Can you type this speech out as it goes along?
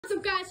What's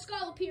up, guys?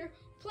 Skull here,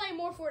 playing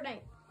more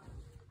Fortnite.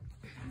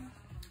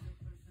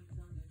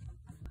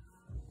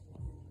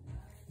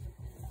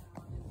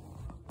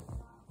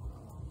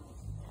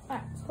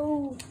 Alright,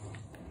 so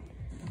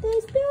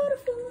these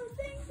beautiful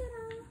things that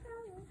I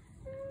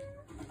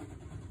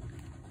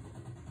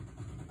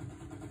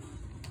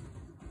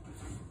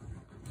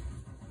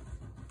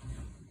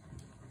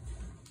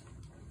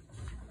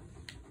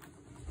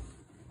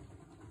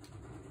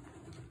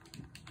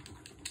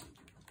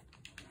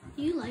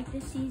Do you like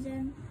this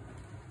season?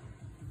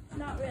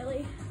 Not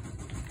really.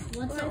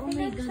 What's the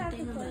only good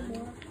thing about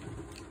it?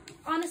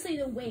 Honestly,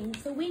 the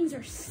wings. The wings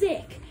are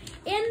sick.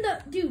 And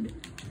the dude,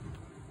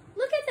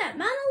 look at that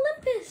Mount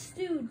Olympus,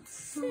 dude.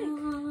 Sick.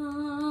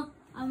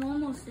 I'm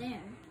almost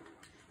there.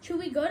 Should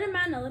we go to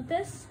Mount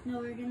Olympus? No,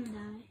 we're gonna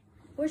die.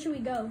 Where should we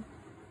go?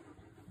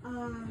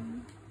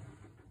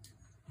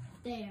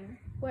 There.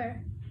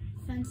 Where?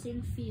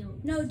 Fencing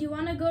field. No, do you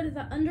want to go to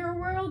the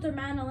underworld or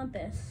Mount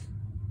Olympus?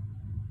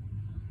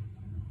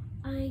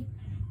 I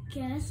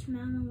guess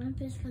Mount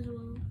Olympus, because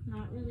we'll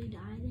not really die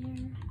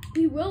there.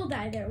 We will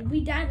die there.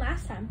 We died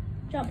last time.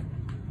 Jump.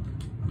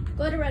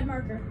 Go to red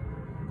marker.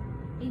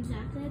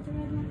 Exactly at the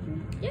red marker?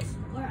 Yes.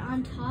 Or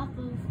on top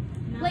of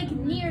Mount Like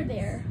Olympus? near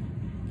there.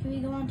 Can we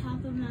go on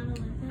top of Mount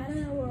Olympus? I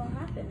don't know what will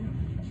happen.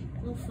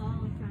 We'll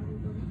fall,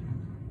 probably.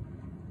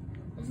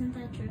 Isn't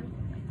that true?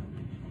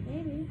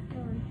 Maybe.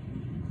 Hold on.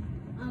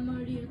 I'm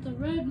already at the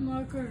red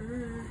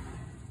marker.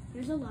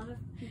 There's a lot of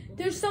people.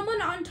 There's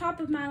someone on top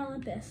of Mount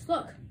Olympus.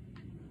 Look.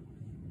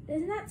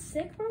 Isn't that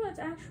sick, bro? That's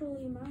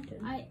actually a mountain.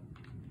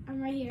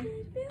 I'm right here.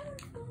 These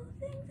beautiful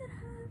things that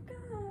I've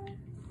got.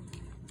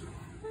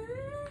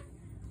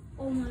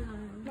 Oh my god.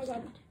 Oh my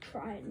god.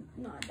 Try and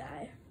not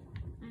die.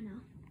 I know.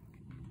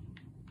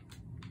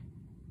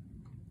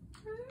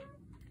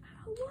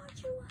 I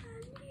want you,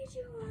 I need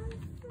you.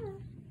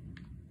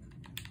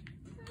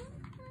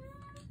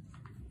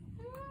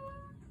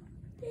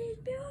 These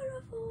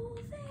beautiful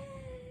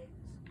things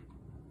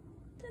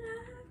that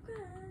I've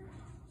got.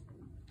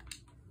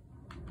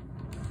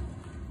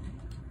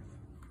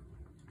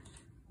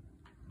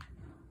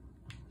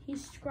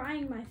 He's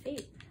scrying my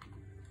fate.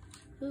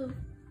 Who?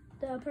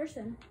 The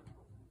person.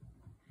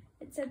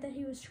 It said that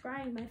he was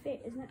scrying my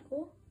fate. Isn't that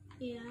cool?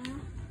 Yeah.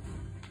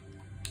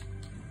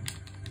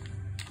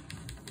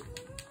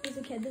 There's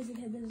a kid, there's a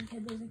kid, there's a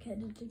kid, there's a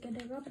kid, there's a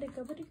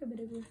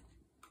kid.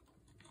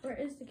 Where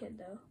is the kid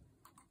though?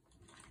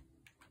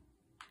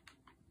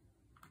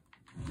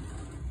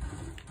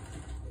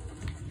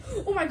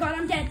 Oh my god,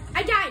 I'm dead.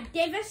 I died,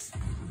 Davis.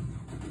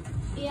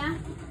 Yeah?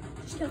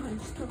 Just kill him,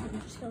 just kill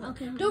him, just kill him.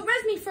 Okay. Don't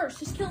res me first,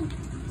 just kill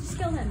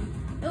him.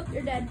 Nope,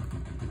 you're dead.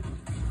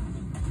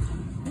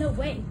 No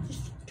way,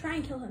 just try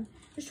and kill him.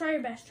 Just try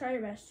your best, try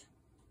your best.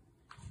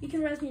 You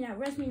can res me now,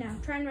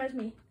 try and res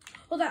me.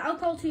 Hold on, I'll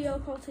call to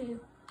you,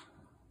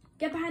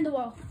 Get behind the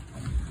wall.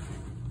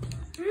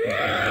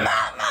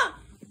 Mama!